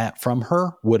hearing that from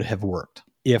her would have worked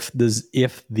if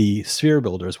the sphere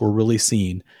builders were really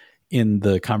seen in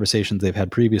the conversations they've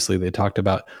had previously. They talked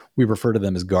about, we refer to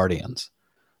them as guardians.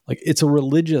 Like, it's a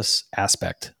religious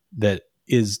aspect that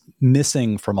is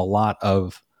missing from a lot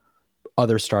of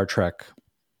other Star Trek,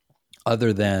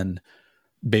 other than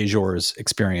Bajor's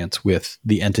experience with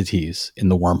the entities in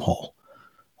the wormhole.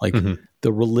 Like,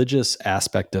 the religious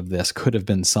aspect of this could have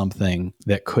been something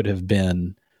that could have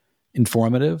been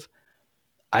informative.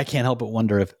 I can't help but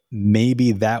wonder if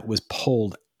maybe that was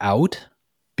pulled out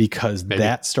because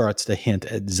that starts to hint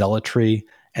at zealotry,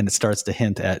 and it starts to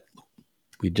hint at,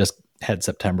 we just had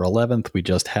September 11th. We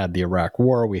just had the Iraq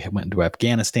War. We went into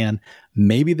Afghanistan.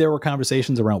 Maybe there were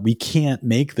conversations around, we can't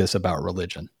make this about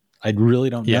religion. I really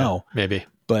don't know. Maybe.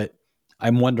 But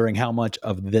I'm wondering how much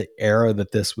of the era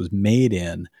that this was made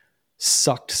in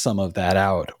sucked some of that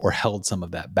out or held some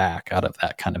of that back out of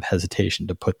that kind of hesitation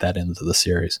to put that into the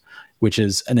series, which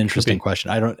is an interesting question.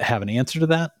 I don't have an answer to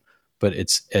that, but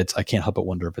it's I can't help but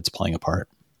wonder if it's playing a part.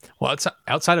 Well,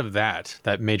 outside of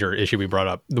that major issue we brought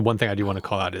up, the one thing I do want to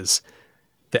call out is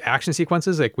the action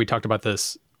sequences. Like, we talked about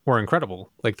this, were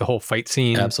incredible. Like, the whole fight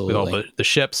scene with all the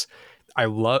ships. I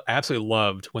absolutely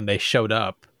loved when they showed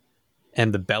up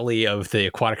and the belly of the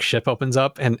aquatic ship opens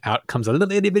up and out comes a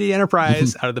little itty bitty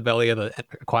Enterprise out of the belly of the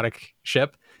aquatic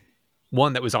ship.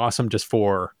 One, that was awesome just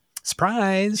for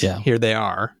surprise. Yeah. Here they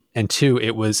are. And two,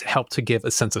 it was helped to give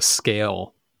a sense of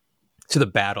scale to the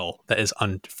battle that is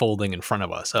unfolding in front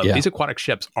of us. These aquatic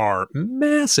ships are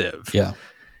massive. Yeah.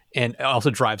 And it also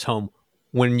drives home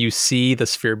when you see the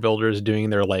sphere builders doing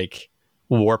their like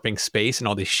warping space and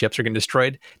all these ships are getting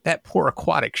destroyed, that poor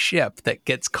aquatic ship that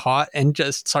gets caught and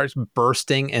just starts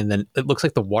bursting, and then it looks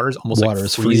like the water's almost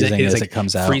freezing as like it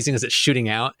comes out. Freezing as it's shooting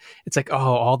out. It's like, oh,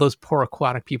 all those poor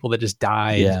aquatic people that just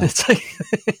died. Yeah. It's like,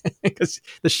 because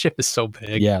the ship is so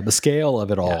big. Yeah, the scale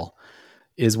of it all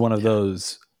is one of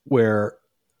those where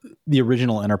the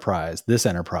original Enterprise, this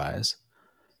Enterprise,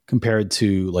 compared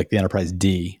to like the Enterprise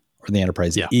D or the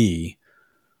Enterprise E,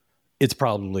 it's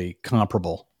probably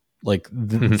comparable. Like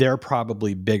they're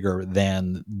probably bigger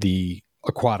than the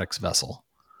aquatics vessel,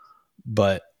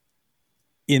 but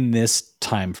in this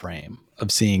time frame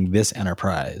of seeing this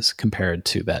Enterprise compared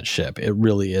to that ship, it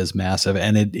really is massive.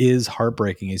 And it is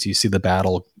heartbreaking as you see the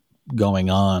battle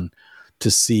going on to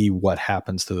see what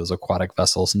happens to those aquatic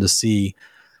vessels. And to see,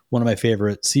 one of my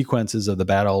favorite sequences of the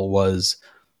battle was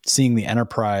seeing the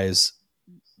Enterprise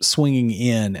swinging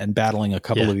in and battling a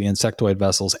couple of the insectoid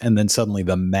vessels, and then suddenly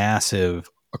the massive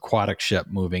aquatic ship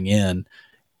moving in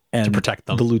and to protect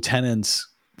them. The lieutenants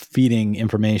feeding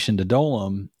information to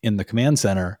Dolim in the command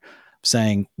center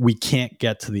saying, we can't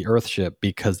get to the Earth ship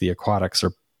because the aquatics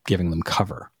are giving them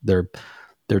cover. They're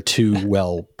too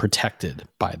well protected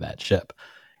by that ship.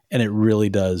 And it really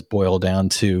does boil down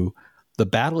to the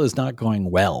battle is not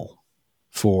going well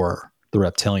for the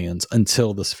reptilians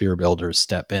until the sphere builders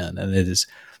step in. And it is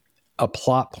a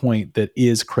plot point that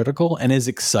is critical and is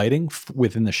exciting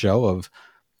within the show of,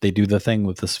 they do the thing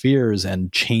with the spheres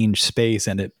and change space,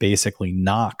 and it basically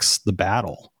knocks the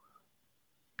battle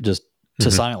just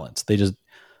to silence. They just,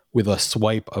 with a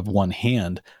swipe of one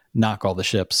hand, knock all the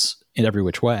ships in every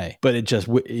which way. But it just,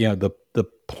 the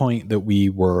point that we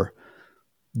were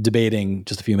debating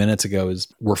just a few minutes ago is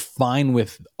we're fine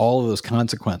with all of those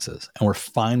consequences and we're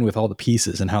fine with all the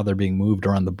pieces and how they're being moved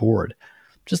around the board.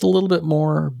 Just a little bit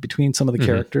more between some of the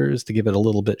characters to give it a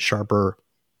little bit sharper,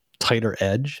 tighter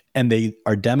edge. And they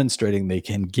are demonstrating they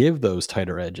can give those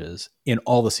tighter edges in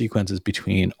all the sequences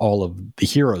between all of the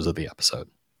heroes of the episode.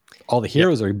 All the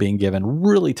heroes are being given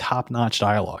really top-notch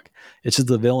dialogue. It's just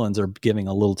the villains are giving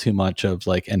a little too much of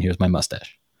like, and here's my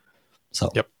mustache.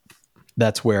 So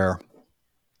that's where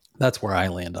I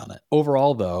land on it.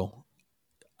 Overall, though,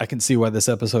 I can see why this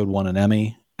episode won an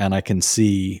Emmy, and I can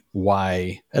see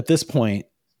why at this point,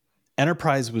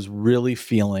 Enterprise was really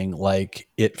feeling like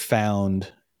it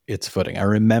found its footing. I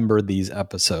remember these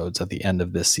episodes at the end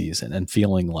of this season and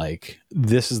feeling like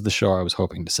this is the show I was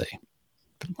hoping to see.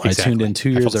 Exactly. I tuned in 2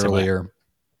 years earlier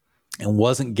and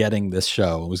wasn't getting this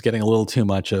show. It was getting a little too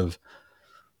much of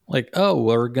like, oh,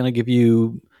 we're going to give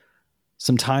you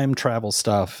some time travel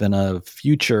stuff and a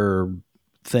future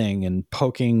thing and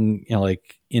poking,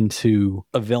 like into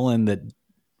a villain that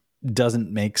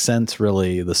doesn't make sense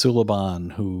really. The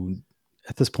Suliban, who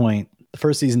at this point, the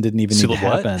first season didn't even need to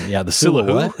happen. Yeah, the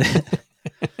Silhouette.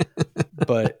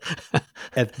 But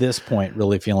at this point,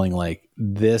 really feeling like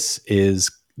this is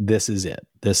it.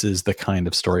 This is the kind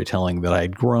of storytelling that I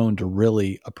had grown to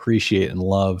really appreciate and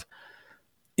love.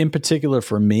 In particular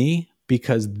for me,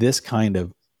 because this kind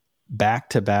of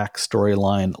back-to-back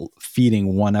storyline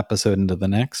feeding one episode into the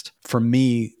next, for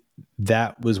me,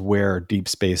 that was where Deep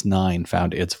Space Nine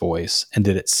found its voice and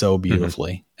did it so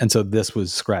beautifully. And so this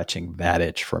was scratching that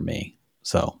itch for me.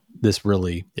 So this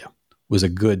really was a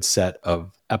good set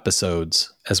of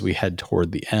episodes as we head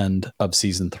toward the end of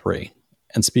season 3.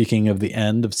 And speaking of the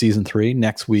end of season 3,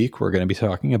 next week, we're going to be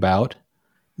talking about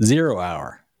 0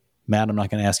 Hour. Matt, I'm not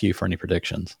going to ask you for any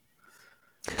predictions.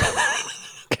 Okay.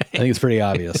 I think it's pretty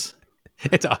obvious.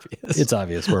 It's obvious. It's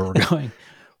obvious where we're going.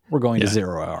 We're going to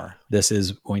 0 Hour. This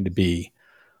is going to be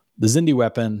the Xindi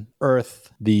weapon,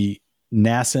 Earth, the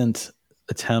nascent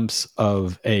attempts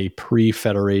of a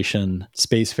pre-Federation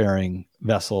spacefaring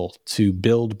vessel to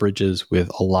build bridges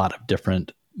with a lot of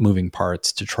different moving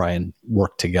parts to try and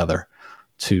work together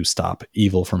to stop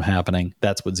evil from happening.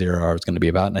 That's what 0 Hour is going to be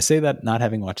about. And I say that not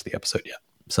having watched the episode yet.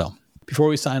 So before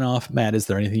we sign off, Matt, is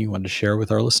there anything you wanted to share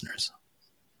with our listeners?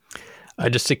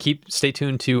 Just to stay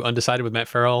tuned to Undecided with Matt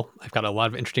Farrell. I've got a lot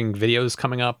of interesting videos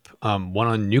coming up. One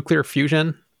on nuclear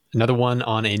fusion, another one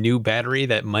on a new battery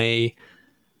that may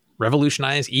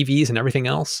revolutionize EVs and everything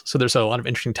else. So there's a lot of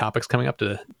interesting topics coming up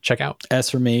to check out. As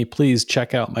for me, please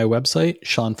check out my website,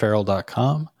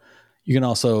 seanfarrell.com. You can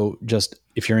also just,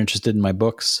 if you're interested in my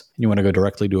books and you want to go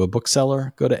directly to a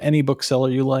bookseller, go to any bookseller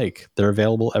you like. They're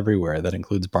available everywhere. That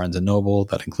includes Barnes & Noble.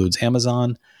 That includes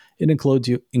Amazon. It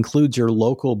includes your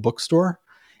local bookstore.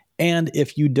 And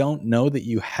if you don't know that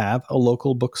you have a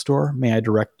local bookstore, may I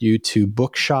direct you to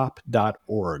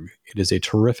bookshop.org. It is a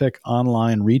terrific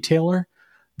online retailer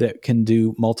that can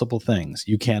do multiple things.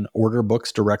 You can order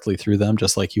books directly through them,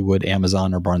 just like you would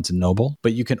Amazon or Barnes & Noble,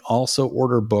 but you can also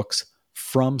order books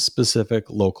from specific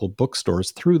local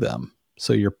bookstores through them.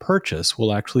 So your purchase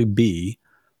will actually be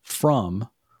from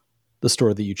the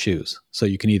store that you choose. So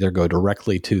you can either go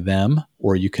directly to them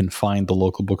or you can find the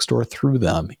local bookstore through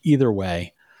them. Either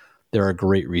way, they're a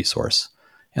great resource.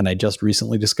 And I just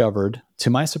recently discovered,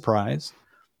 to my surprise,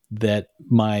 that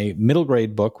my middle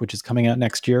grade book, which is coming out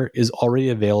next year, is already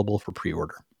available for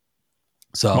pre-order.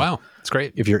 So wow, that's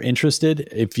great. If you're interested,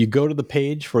 if you go to the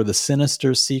page for The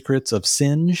Sinister Secrets of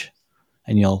Singe,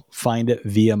 and you'll find it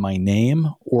via my name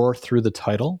or through the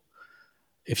title.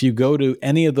 If you go to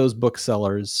any of those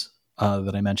booksellers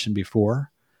that I mentioned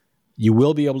before, you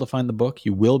will be able to find the book.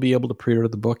 You will be able to pre-order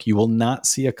the book. You will not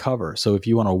see a cover. So if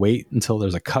you want to wait until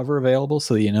there's a cover available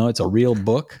so that you know it's a real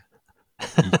book,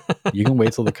 you can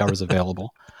wait till the cover's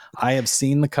available. I have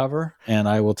seen the cover, and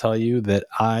I will tell you that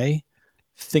I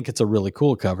think it's a really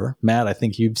cool cover. Matt, I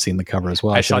think you've seen the cover as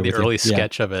well. I saw the early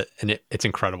sketch of it, and it's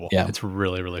incredible. Yeah. It's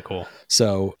really, really cool.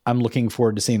 So I'm looking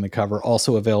forward to seeing the cover.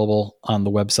 Also available on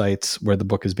the websites where the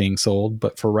book is being sold.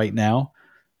 But for right now,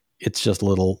 it's just a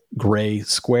little gray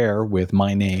square with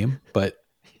my name. But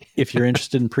if you're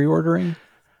interested in pre-ordering,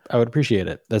 I would appreciate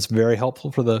it. That's very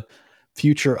helpful for the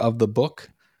future of the book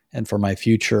and for my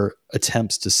future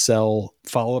attempts to sell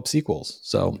follow-up sequels.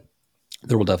 So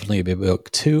there will definitely be a book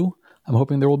 2. I'm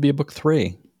hoping there will be a book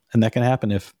 3, and that can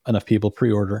happen if enough people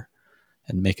pre-order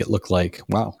and make it look like,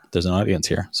 wow, there's an audience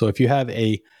here. So if you have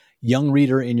a young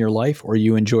reader in your life or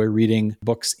you enjoy reading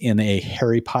books in a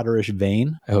Harry Potter-ish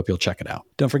vein, I hope you'll check it out.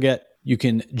 Don't forget, you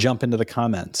can jump into the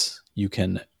comments. You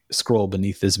can scroll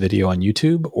beneath this video on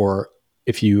YouTube or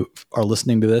If you are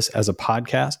listening to this as a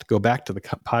podcast, go back to the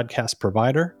podcast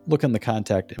provider, look in the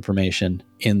contact information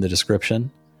in the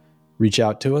description, reach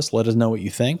out to us, let us know what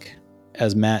you think.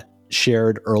 As Matt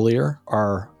shared earlier,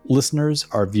 our listeners,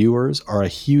 our viewers are a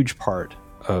huge part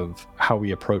of how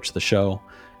we approach the show.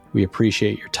 We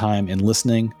appreciate your time in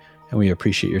listening, and we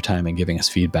appreciate your time in giving us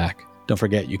feedback. Don't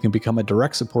forget, you can become a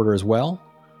direct supporter as well.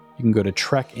 You can go to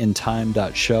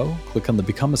trekintime.show, click on the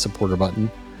Become a Supporter button.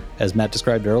 As Matt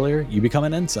described earlier, you become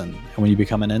an ensign. And when you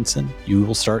become an ensign, you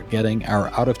will start getting our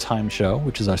Out of Time show,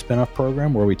 which is our spin-off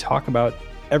program where we talk about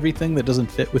everything that doesn't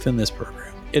fit within this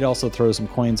program. It also throws some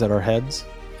coins at our heads,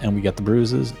 and we get the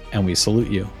bruises, and we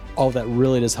salute you. All of that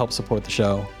really does help support the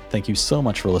show. Thank you so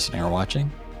much for listening or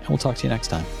watching, and we'll talk to you next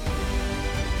time.